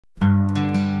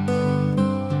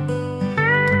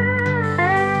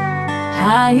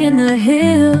High in the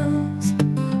hills,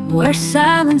 where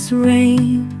silence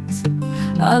reigns,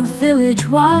 a village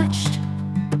watched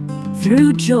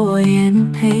through joy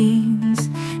and pains.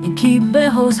 In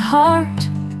Kibeho's heart,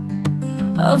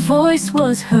 a voice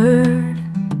was heard,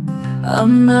 a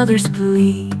mother's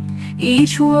plea,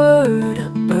 each word a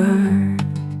bird.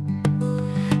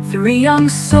 Three young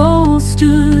souls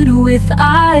stood with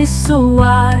eyes so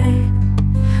wide,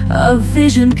 a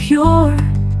vision pure,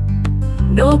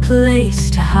 no place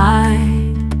to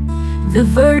hide. The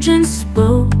Virgin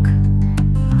spoke,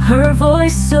 her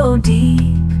voice so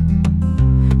deep,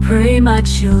 pray, my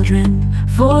children,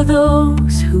 for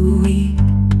those who weep.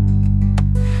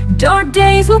 Dark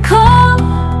days will come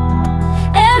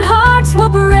and hearts will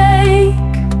break,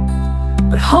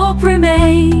 but hope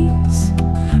remains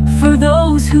for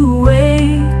those who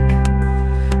wake.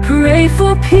 Pray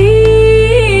for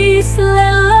peace,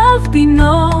 let love be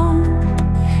known,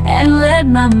 and let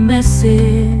my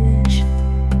message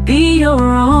be your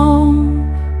own.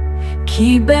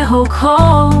 Kibeho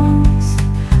calls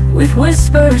with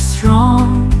whispers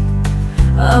strong,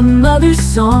 a mother's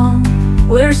song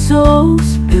where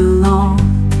souls belong.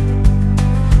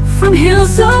 From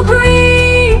hills so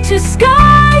green to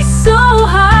skies so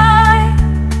high,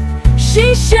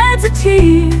 she sheds a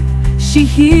tear, she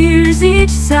hears each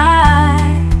sigh.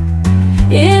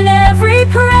 In every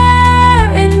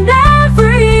prayer, in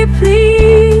every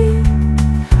plea,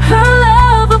 her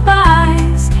love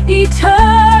abides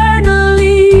eternally.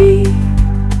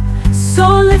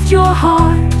 So lift your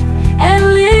heart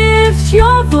and lift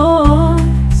your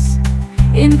voice,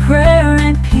 in prayer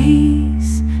and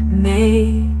peace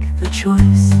make the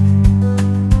choice.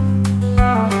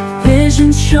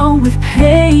 Visions shown with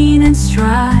pain and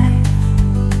strife,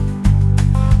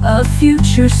 a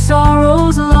future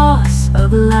sorrow's loss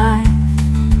of life.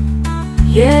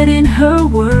 Yet in her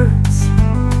words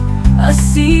a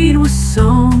seed was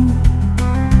sown,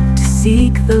 to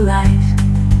seek the light,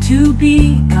 to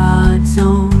be God's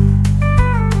own.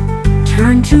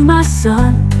 Turn to my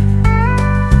son,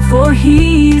 for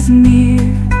he is near.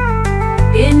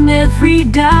 In every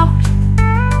doubt,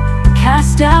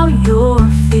 cast out your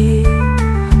fear.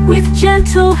 With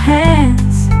gentle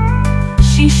hands,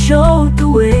 she showed the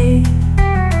way,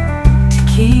 to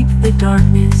keep the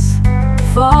darkness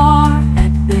far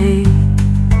at bay.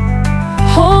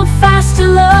 Hold fast to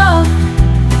love,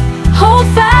 hold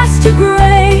fast to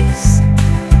grace.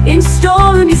 In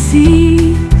stormy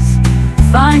seas,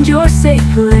 find your safe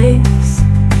place.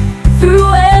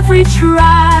 Through every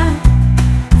trial,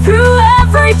 through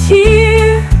every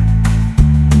tear,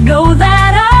 know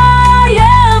that I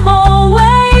am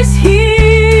always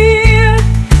here.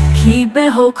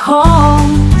 Kibeho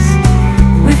calls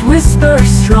with whispers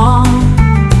strong,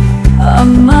 a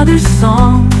mother's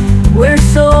song where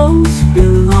souls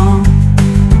belong.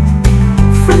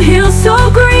 From hills so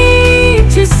green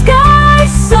to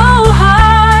skies so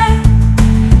high,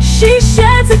 she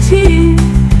sheds a tear,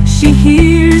 she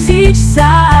hears each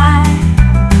sigh.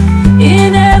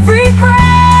 In every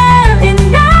prayer, in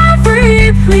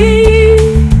every plea,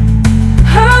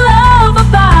 her love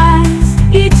abides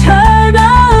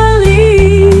eternally.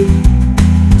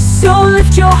 So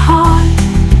lift your heart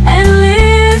and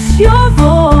lift your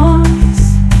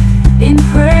voice, in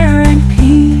prayer and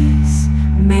peace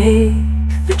make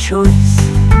the choice.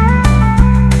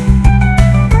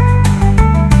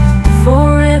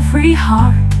 For every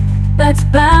heart that's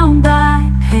bound by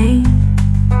pain,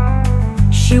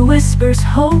 she whispers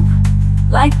hope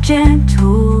like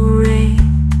gentle rain.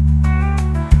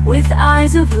 With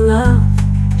eyes of love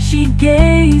she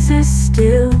gazes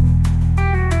still,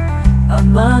 a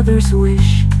mother's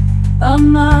wish, a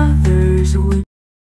mother's will.